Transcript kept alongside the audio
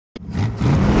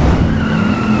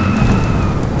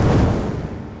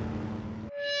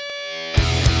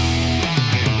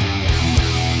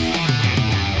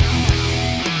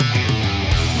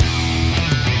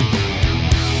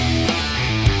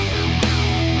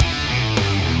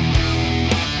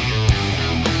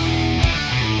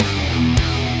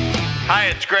Hi,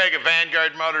 it's Greg at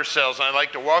Vanguard Motor Sales, and I'd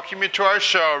like to welcome you to our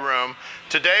showroom.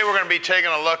 Today we're going to be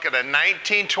taking a look at a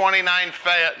 1929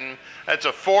 Phaeton. It's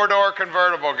a four-door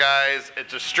convertible, guys.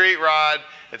 It's a street rod.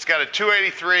 It's got a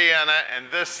 283 in it, and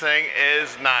this thing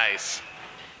is nice.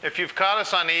 If you've caught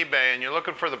us on eBay and you're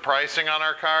looking for the pricing on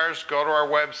our cars, go to our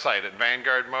website at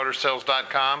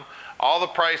vanguardmotorsales.com. All the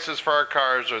prices for our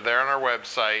cars are there on our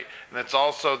website, and it's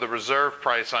also the reserve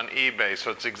price on eBay,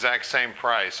 so it's the exact same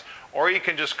price. Or you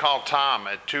can just call Tom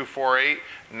at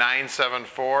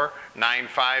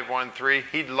 248-974-9513.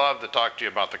 He'd love to talk to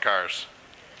you about the cars.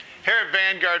 Here at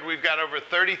Vanguard, we've got over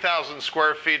 30,000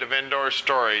 square feet of indoor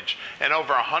storage and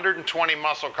over 120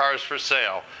 muscle cars for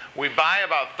sale. We buy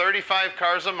about 35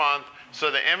 cars a month, so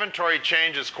the inventory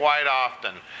changes quite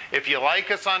often. If you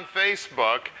like us on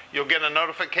Facebook, you'll get a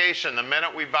notification the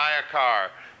minute we buy a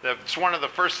car. It's one of the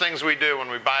first things we do when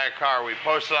we buy a car. We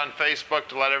post it on Facebook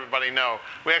to let everybody know.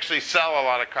 We actually sell a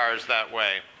lot of cars that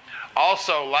way.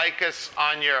 Also, like us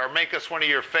on or make us one of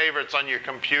your favorites on your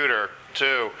computer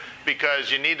too,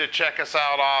 because you need to check us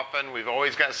out often. We've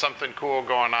always got something cool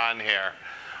going on here.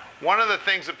 One of the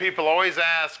things that people always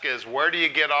ask is, where do you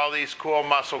get all these cool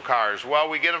muscle cars? Well,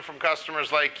 we get them from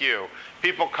customers like you.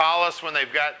 People call us when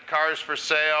they've got cars for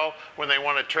sale, when they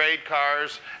want to trade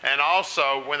cars, and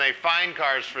also when they find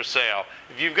cars for sale.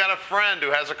 If you've got a friend who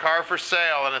has a car for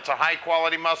sale and it's a high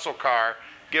quality muscle car,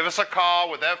 give us a call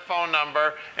with that phone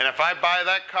number, and if I buy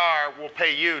that car, we'll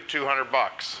pay you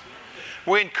 $200.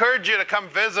 We encourage you to come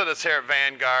visit us here at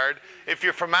Vanguard. If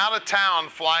you're from out of town,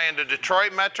 fly into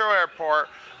Detroit Metro Airport,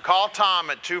 call Tom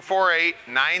at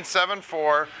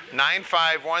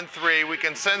 248-974-9513. We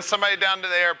can send somebody down to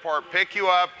the airport, pick you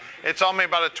up. It's only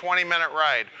about a 20-minute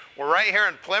ride. We're right here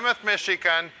in Plymouth,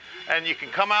 Michigan, and you can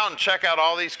come out and check out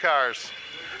all these cars.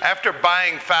 After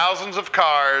buying thousands of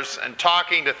cars and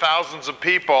talking to thousands of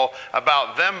people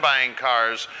about them buying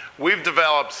cars, we've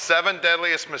developed 7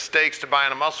 deadliest mistakes to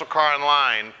buying a muscle car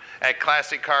online at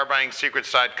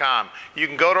ClassicCarBuyingSecrets.com. You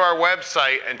can go to our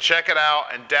website and check it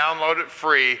out and download it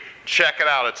free. Check it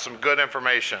out, it's some good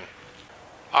information.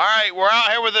 All right, we're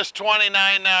out here with this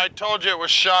 29 now. I told you it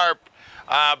was sharp.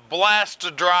 Blast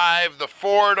to drive, the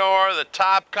four-door, the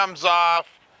top comes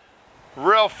off.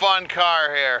 Real fun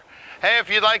car here. Hey,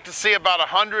 if you'd like to see about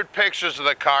 100 pictures of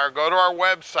the car, go to our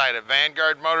website at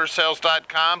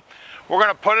VanguardMotorsales.com. We're going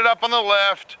to put it up on the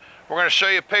lift. We're going to show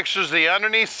you pictures of the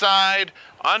underneath side,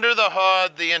 under the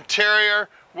hood, the interior.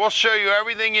 We'll show you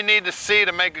everything you need to see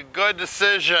to make a good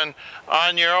decision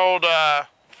on your old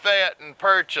Phaeton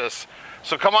purchase.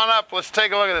 So come on up, let's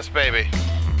take a look at this baby.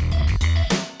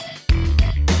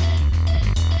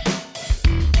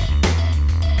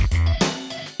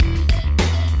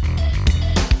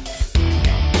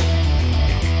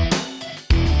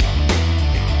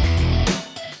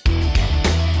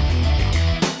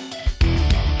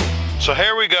 So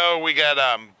here we go, we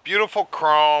got beautiful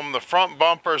chrome. The front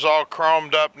bumper's all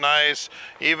chromed up nice.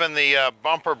 Even the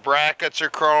bumper brackets are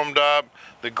chromed up.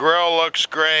 The grille looks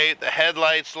great. The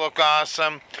headlights look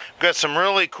awesome. We've got some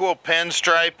really cool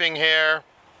pinstriping here.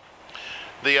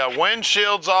 The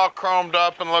windshield's all chromed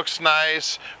up and looks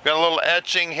nice. We've got a little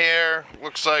etching here.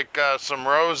 Looks like some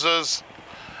roses.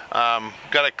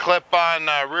 Got a clip-on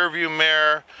rear view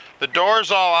mirror. The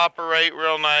doors all operate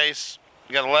real nice.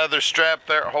 You got a leather strap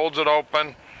there, it holds it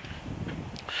open.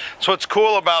 So what's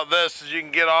cool about this is you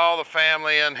can get all the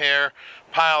family in here,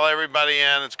 pile everybody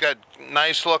in. It's got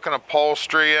nice looking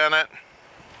upholstery in it.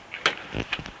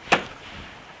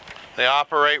 They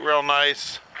operate real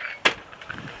nice.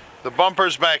 The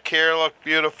bumpers back here look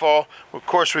beautiful. Of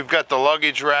course, we've got the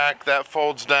luggage rack that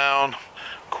folds down.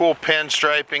 Cool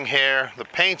pinstriping here. The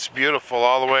paint's beautiful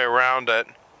all the way around it.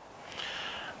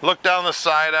 Look down the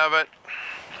side of it.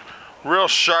 Real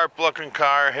sharp looking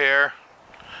car here,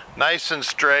 nice and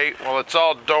straight. Well, it's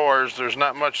all doors, there's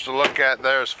not much to look at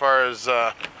there as far as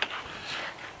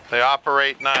they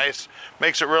operate nice.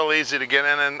 Makes it real easy to get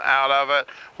in and out of it.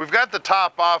 We've got the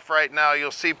top off right now.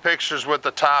 You'll see pictures with the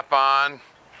top on.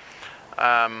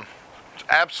 It's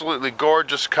absolutely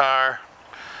gorgeous car.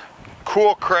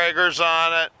 Cool Kragers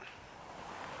on it.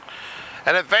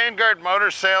 And at Vanguard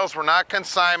Motor Sales, we're not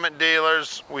consignment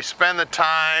dealers. We spend the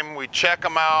time, we check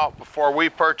them out before we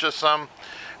purchase them.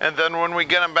 And then when we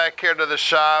get them back here to the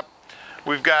shop,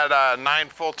 we've got 9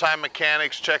 full-time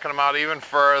mechanics checking them out even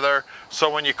further. So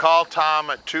when you call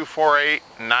Tom at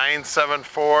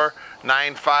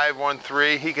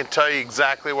 248-974-9513, he can tell you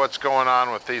exactly what's going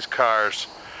on with these cars.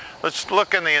 Let's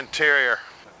look in the interior.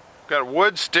 Got a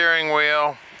wood steering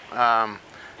wheel.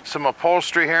 Some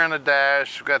upholstery here in the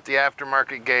dash. We've got the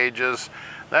aftermarket gauges.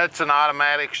 That's an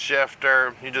automatic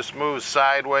shifter. You just move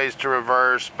sideways to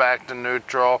reverse, back to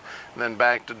neutral, and then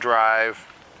back to drive.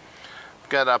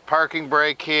 Got a parking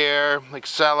brake here,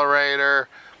 accelerator,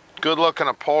 good looking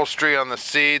upholstery on the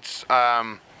seats.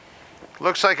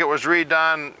 Looks like it was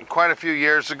redone quite a few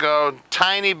years ago.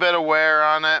 Tiny bit of wear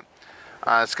on it.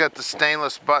 It's got the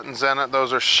stainless buttons in it,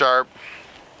 those are sharp.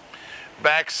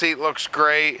 Back seat looks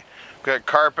great. Got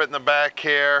carpet in the back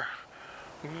here.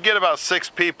 You can get about 6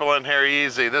 people in here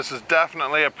easy. This is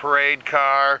definitely a parade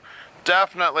car.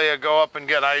 Definitely a go up and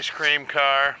get ice cream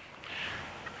car.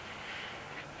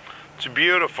 It's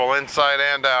beautiful inside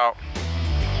and out.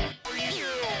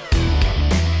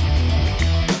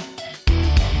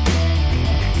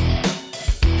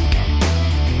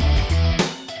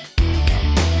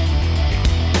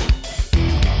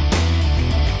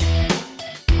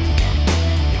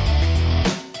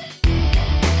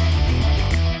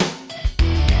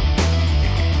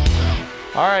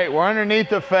 All right, we're underneath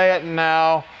the Phaeton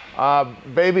now.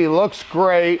 Baby looks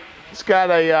great. It's got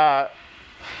a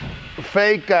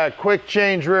fake quick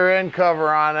change rear end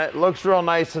cover on it. Looks real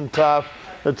nice and tough.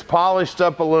 It's polished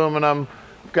up aluminum.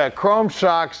 Got chrome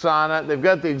shocks on it. They've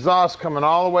got the exhaust coming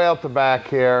all the way out the back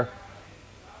here.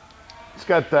 It's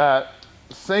got that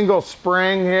single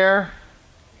spring here.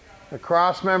 The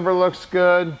cross member looks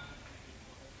good.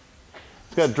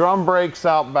 It's got drum brakes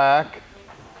out back.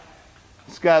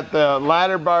 It's got the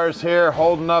ladder bars here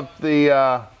holding up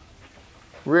the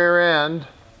rear end.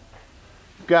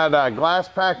 Got glass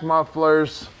pack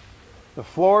mufflers. The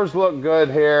floors look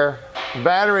good here. The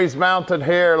battery's mounted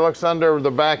here, looks under the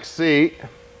back seat.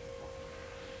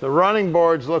 The running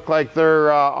boards look like they're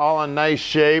all in nice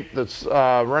shape. That's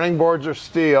running boards are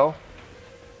steel.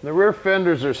 The rear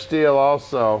fenders are steel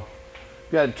also.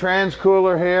 Got trans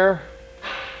cooler here.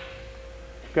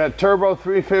 Got turbo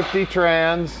 350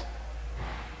 trans.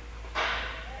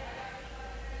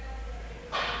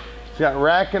 It's got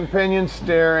rack and pinion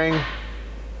steering.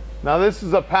 Now this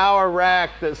is a power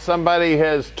rack that somebody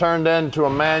has turned into a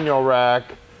manual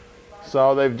rack.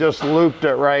 So they've just looped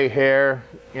it right here,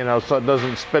 you know, so it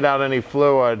doesn't spit out any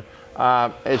fluid.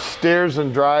 It steers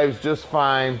and drives just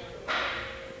fine.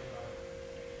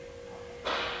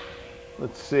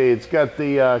 Let's see, it's got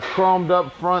the chromed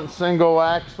up front single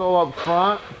axle up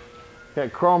front.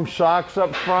 Got chrome shocks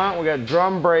up front. We got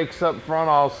drum brakes up front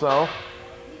also.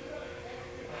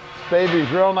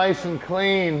 Baby's real nice and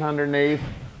clean underneath.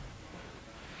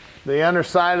 The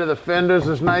underside of the fenders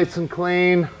is nice and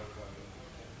clean.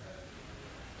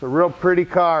 It's a real pretty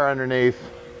car underneath.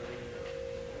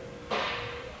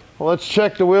 Well, let's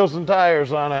check the wheels and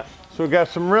tires on it. So we've got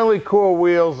some really cool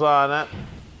wheels on it.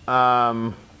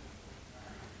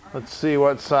 Let's see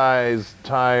what size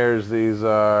tires these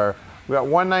are. We got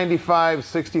 195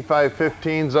 65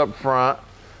 15s up front,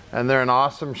 and they're in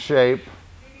awesome shape.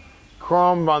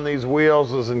 Chrome on these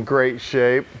wheels is in great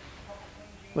shape.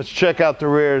 Let's check out the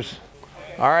rears.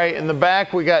 All right, in the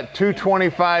back we got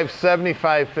 225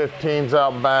 75 15s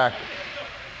out back.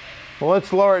 Well,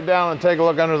 let's lower it down and take a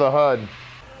look under the hood.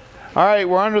 All right,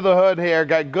 we're under the hood here.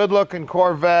 Got good looking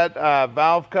Corvette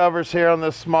valve covers here on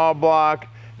this small block.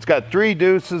 It's got 3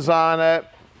 deuces on it.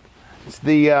 It's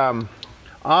the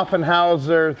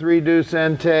Offenhauser 3-deuce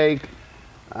intake,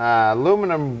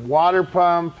 aluminum water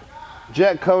pump,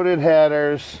 jet coated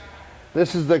headers.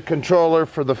 This is the controller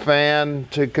for the fan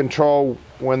to control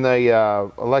when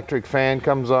the electric fan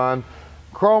comes on.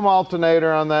 Chrome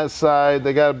alternator on that side.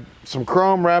 They got some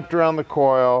chrome wrapped around the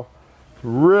coil.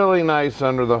 Really nice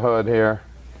under the hood here.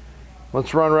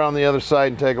 Let's run around the other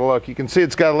side and take a look. You can see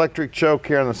it's got electric choke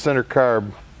here on the center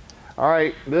carb. All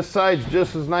right, this side's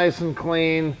just as nice and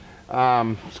clean.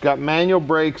 It's got manual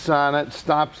brakes on it,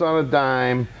 stops on a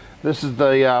dime. This is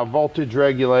the voltage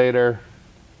regulator.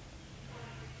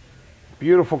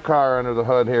 Beautiful car under the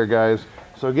hood here, guys.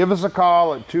 So give us a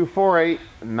call at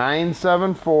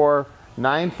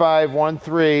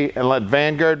 248-974-9513 and let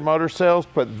Vanguard Motor Sales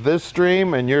put this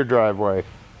dream in your driveway.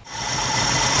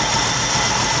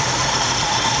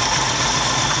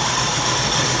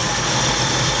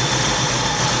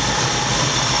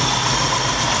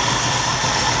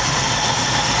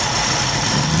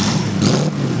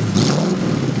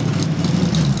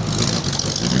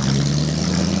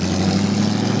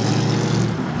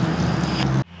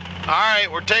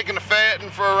 We're taking the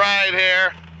Phaeton for a ride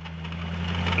here.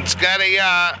 It's got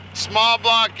a small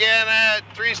block in it,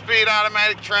 3-speed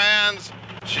automatic trans.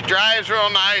 She drives real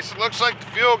nice. It looks like the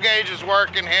fuel gauge is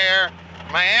working here.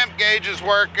 My amp gauge is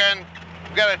working.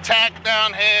 I've got a tach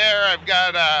down here. I've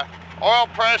got oil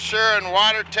pressure and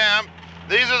water temp.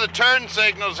 These are the turn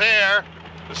signals here.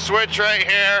 The switch right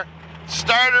here.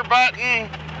 Starter button.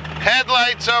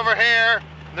 Headlights over here.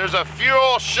 There's a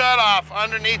fuel shutoff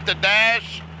underneath the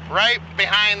dash right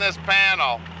behind this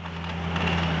panel.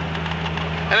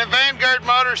 And at Vanguard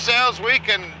Motor Sales, we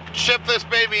can ship this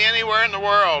baby anywhere in the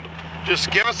world.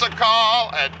 Just give us a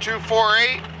call at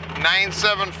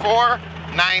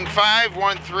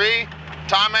 248-974-9513.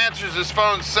 Tom answers his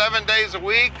phone 7 days a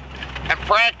week and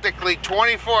practically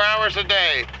 24 hours a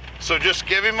day. So just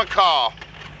give him a call.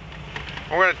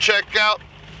 We're gonna check out,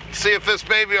 see if this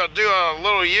baby will do a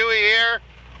little UE here.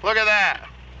 Look at that.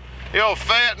 The old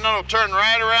Phaeton will turn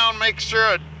right around, make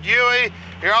sure a UE.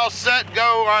 You're all set,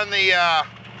 go on the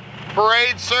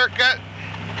parade circuit.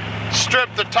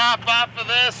 Strip the top off of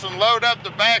this and load up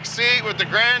the back seat with the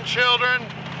grandchildren.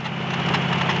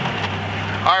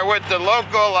 Or with the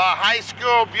local high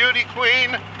school beauty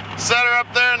queen. Set her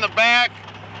up there in the back,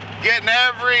 getting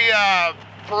every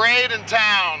parade in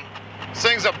town. This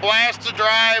thing's a blast to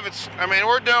drive.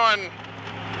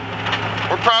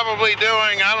 We're probably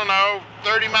doing, I don't know,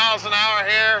 30 miles an hour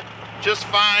here, just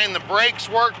fine. The brakes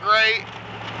work great.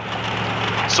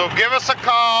 So give us a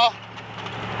call.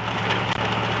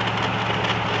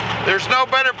 There's no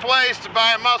better place to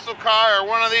buy a muscle car or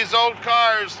one of these old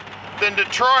cars than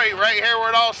Detroit, right here where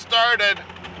it all started.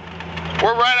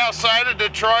 We're right outside of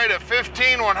Detroit at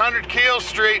 15100 Keel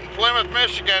Street in Plymouth,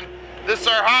 Michigan. This is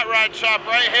our hot rod shop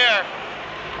right here.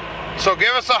 So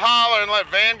give us a holler and let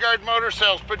Vanguard Motor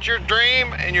Sales put your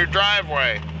dream in your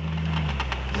driveway.